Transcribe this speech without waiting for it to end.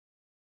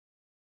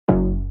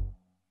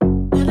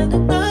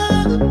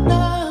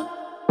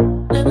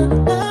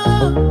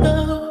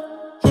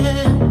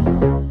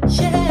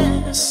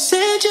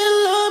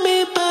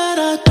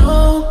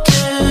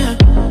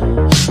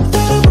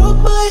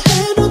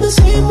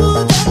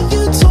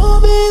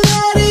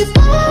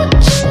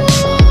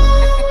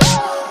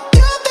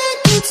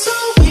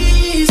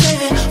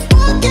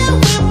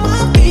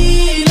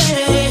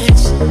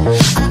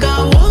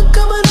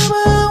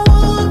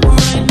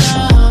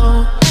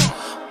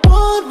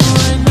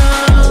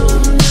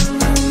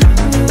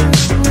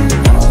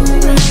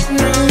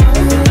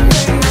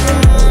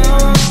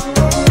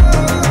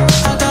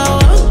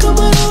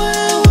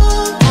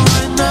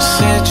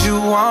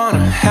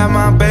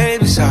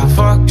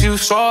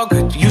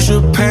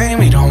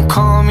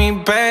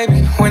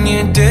baby, when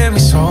you did me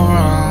so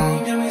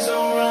wrong.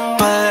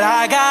 But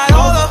I got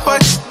all of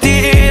what you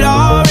did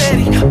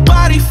already.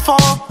 Body for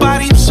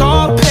body, I'm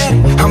so petty.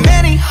 How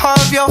many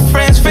of your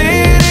friends fit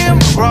in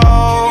my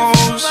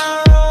roles?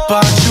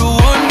 But you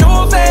wouldn't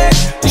know that.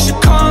 You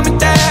should call me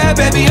that,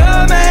 baby,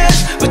 a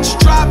mess. But you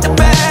dropped the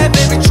bad,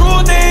 baby,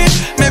 truth is,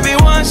 maybe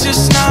one's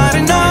just not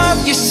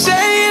enough. You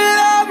say you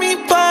love me,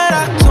 but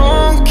I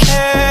don't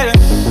care.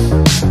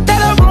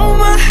 That I roll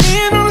my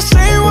hand on the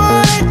same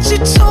one that you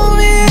told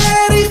me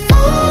that he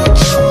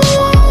fucked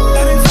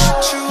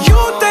you. You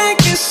think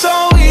it's so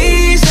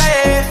easy,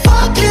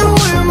 fucking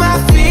with my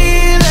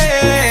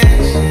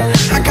feelings.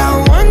 I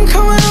got one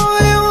coming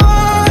over and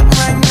one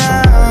right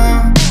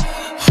now.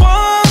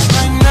 One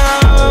right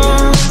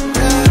now.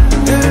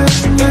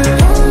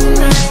 One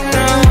right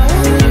now.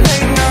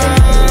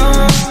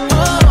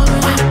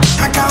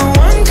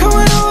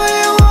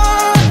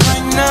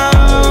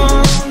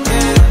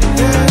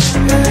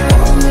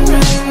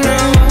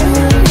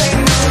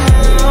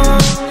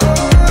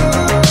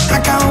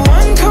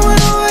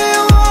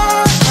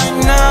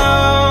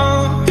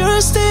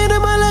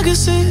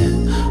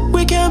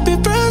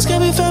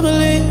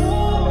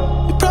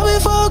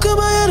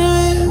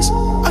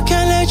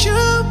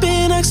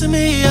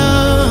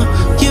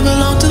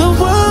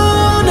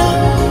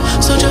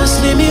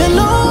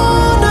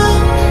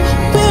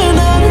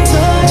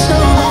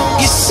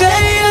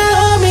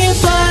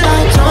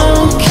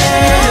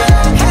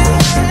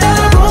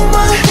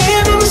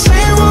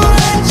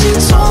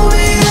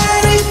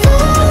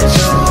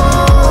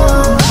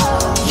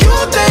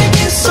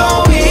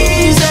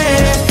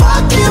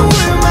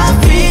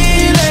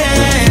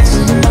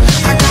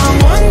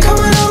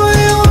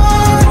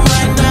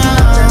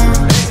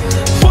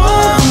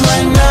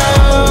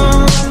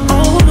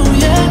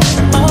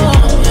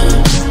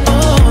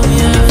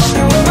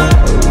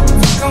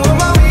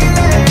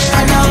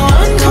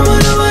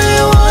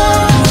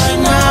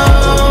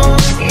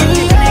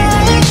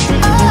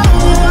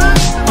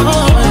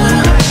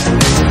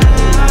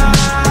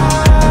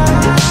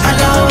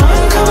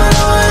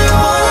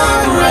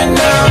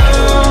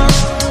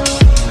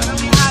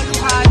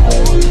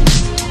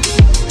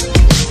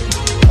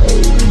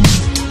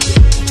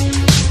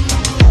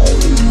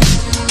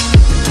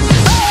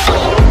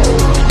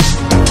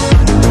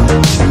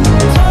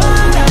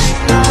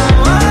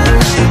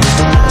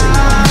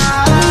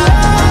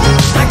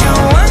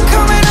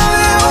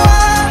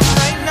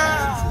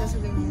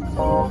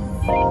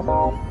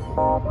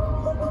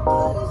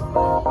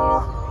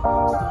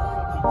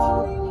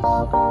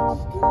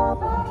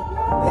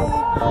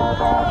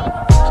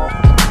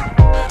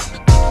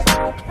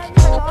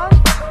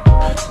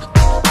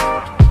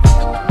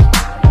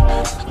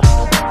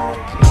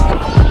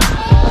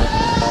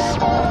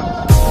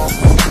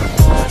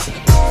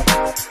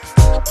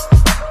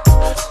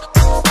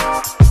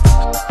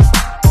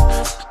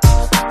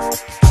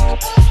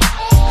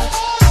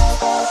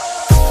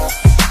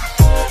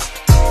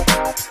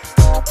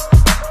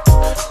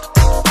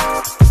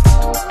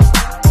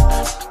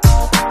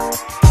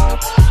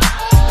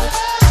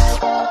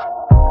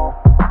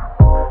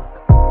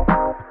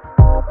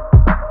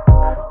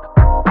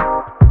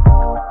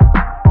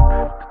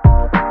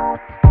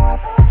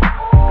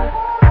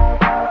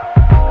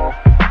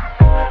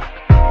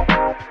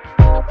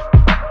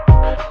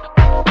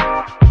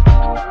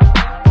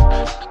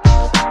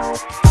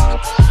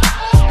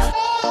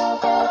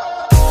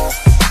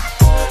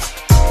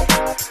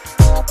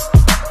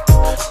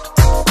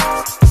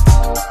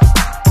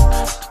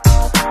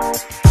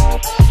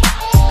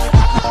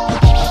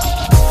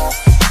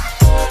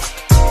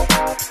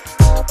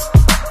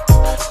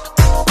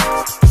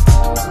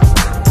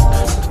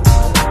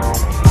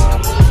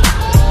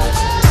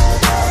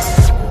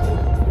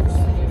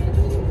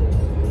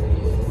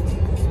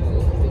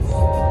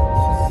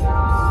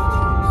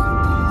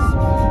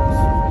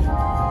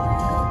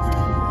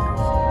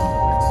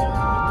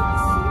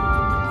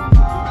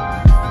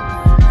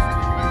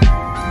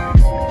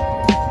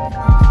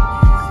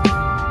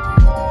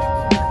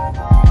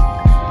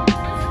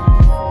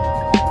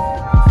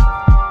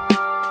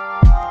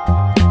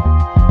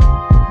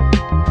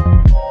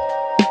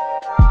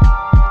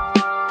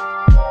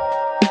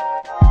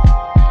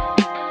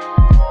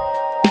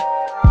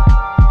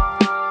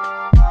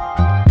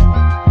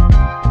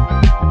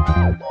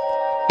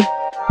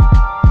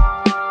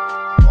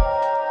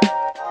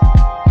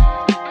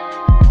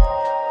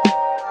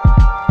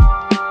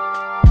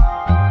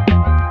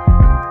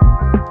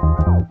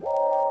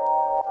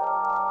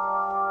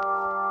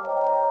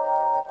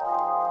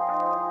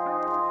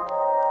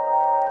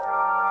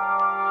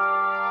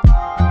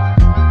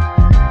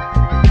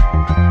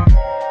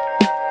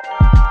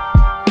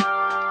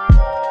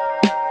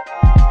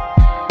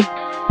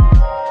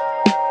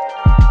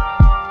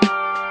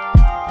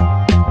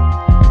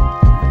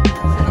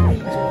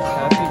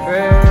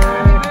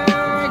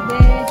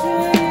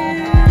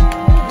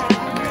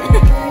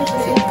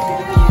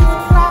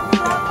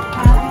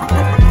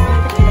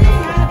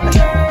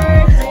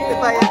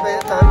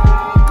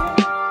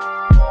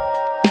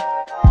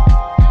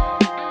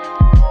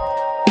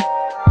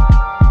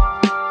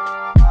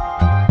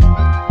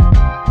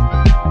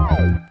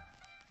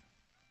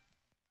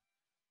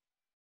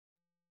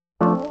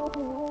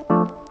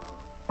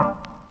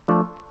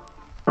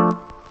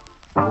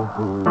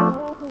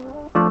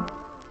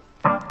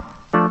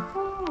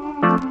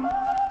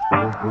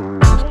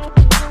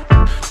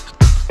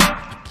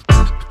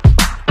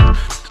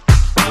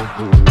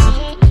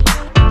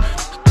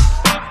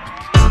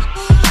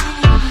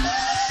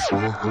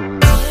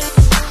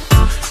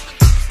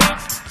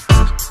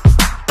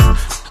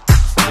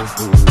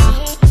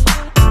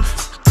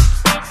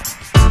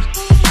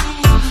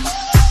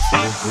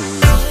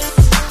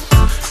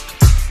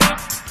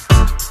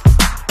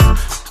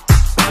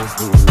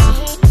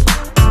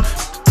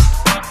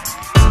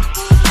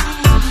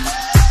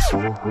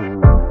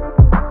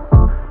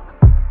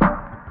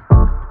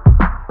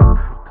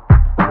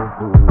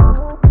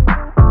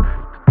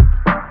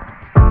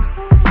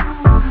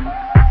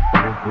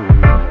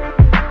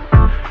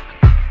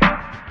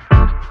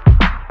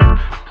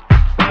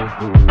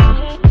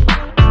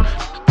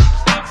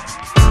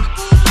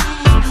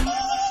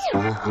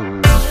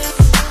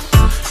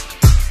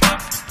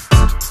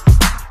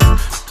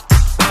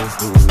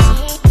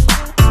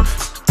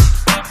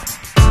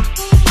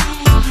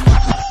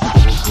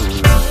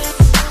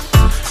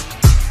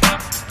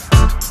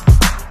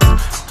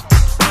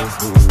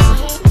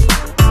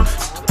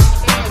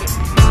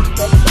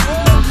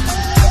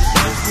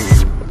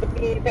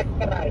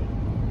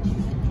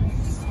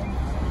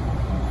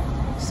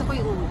 Gusto ko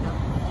yung ulam.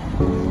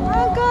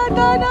 Ang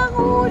ganda ng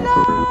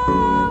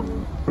ulam!